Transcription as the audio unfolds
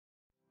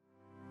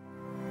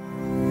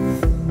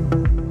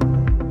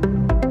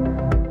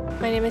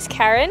is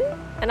Karen,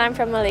 and I'm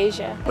from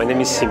Malaysia. My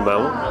name is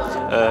Simão.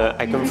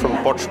 I come from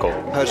Portugal.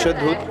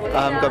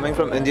 I'm coming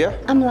from India.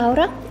 I'm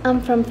Laura. I'm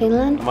from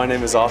Finland. My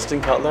name is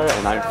Austin Cutler,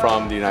 and I'm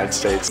from the United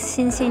States.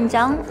 Xin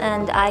Zhang,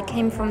 and I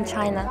came from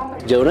China.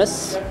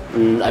 Jonas,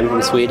 I'm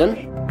from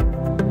Sweden.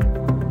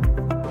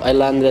 I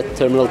landed at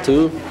Terminal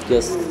 2,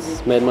 just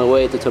made my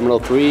way to Terminal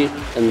 3,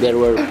 and there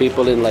were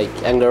people in like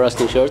Anglia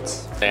Ruskin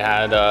shirts. They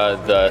had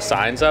the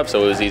signs up,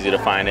 so it was easy to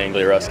find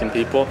Anglia Ruskin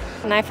people.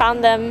 And I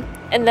found them,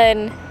 and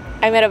then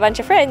I met a bunch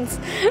of friends.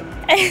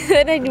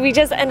 And then we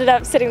just ended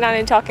up sitting down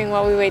and talking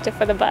while we waited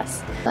for the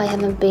bus. I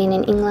haven't been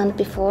in England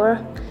before,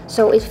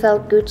 so it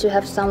felt good to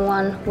have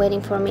someone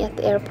waiting for me at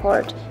the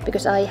airport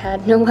because I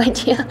had no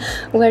idea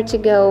where to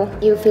go.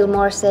 You feel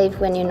more safe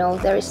when you know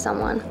there is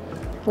someone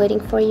waiting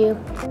for you.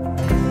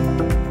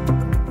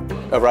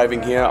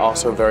 Arriving here,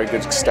 also very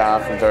good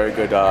staff and very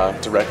good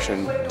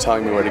direction,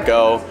 telling me where to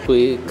go.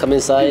 We come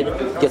inside,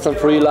 get some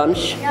free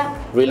lunch,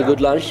 really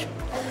good lunch.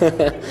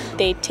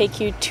 They take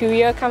you to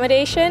your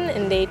accommodation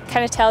and they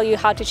kind of tell you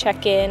how to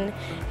check in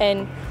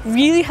and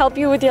really help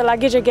you with your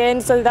luggage again,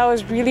 so that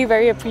was really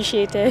very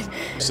appreciated.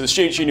 So the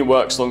Students' Union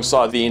works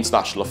alongside the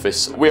International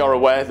Office. We are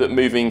aware that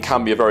moving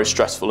can be a very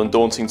stressful and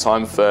daunting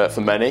time for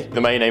many.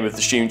 The main aim of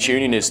the Students'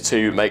 Union is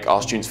to make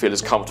our students feel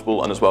as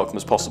comfortable and as welcome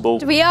as possible.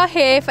 We are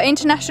here for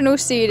international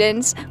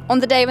students on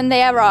the day when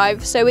they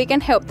arrive, so we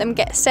can help them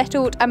get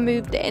settled and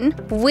moved in.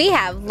 We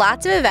have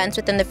lots of events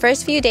within the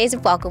first few days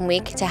of Welcome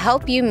Week to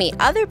help you meet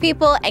other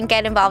people and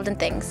get involved in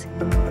things.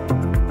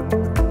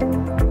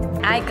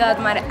 I got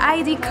my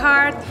ID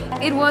card.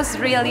 It was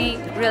really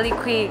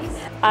quick.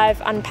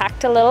 I've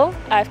unpacked a little.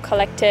 I've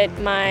collected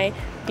my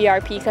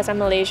BRP because I'm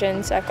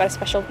Malaysian, so I've got a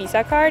special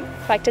visa card.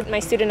 Collected my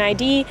student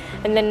ID,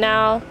 and then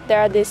now there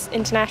are these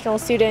international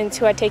students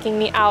who are taking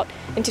me out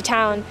into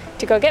town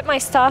to go get my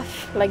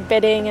stuff, like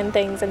bidding and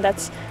things, and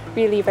that's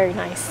really very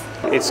nice.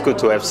 It's good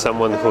to have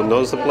someone who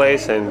knows the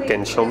place and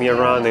can show me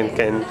around and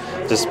can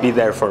just be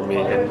there for me,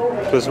 and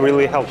it was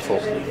really helpful.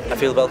 I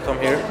feel welcome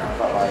here,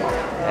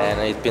 and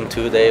it's been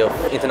 2 days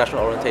of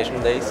international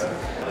orientation days.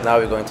 Now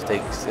we're going to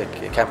take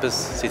a campus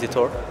city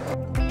tour.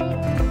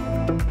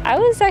 I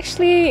was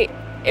actually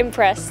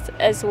impressed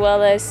as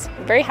well as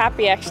very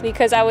happy actually,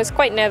 because I was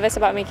quite nervous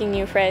about making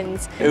new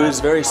friends. It was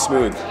very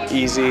smooth,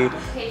 easy,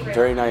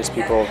 very nice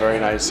people, very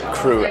nice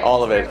crew,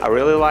 all of it. I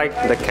really like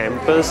the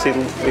campus.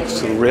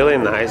 It's really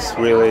nice,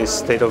 really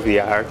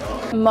state-of-the-art.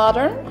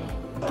 Modern,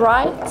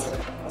 bright,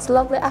 it's a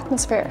lovely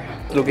atmosphere.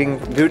 Looking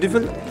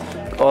beautiful,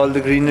 all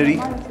the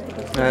greenery,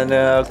 and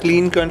a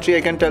clean country,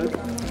 I can tell,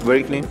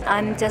 very clean.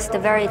 I'm just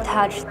very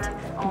touched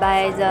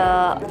by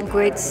the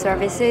great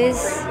services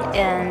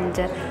and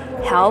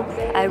help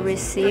I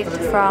received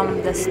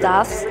from the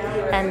staffs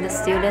and the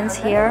students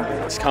here.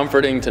 It's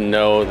comforting to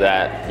know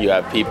that you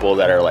have people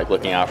that are like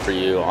looking out for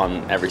you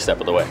on every step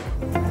of the way.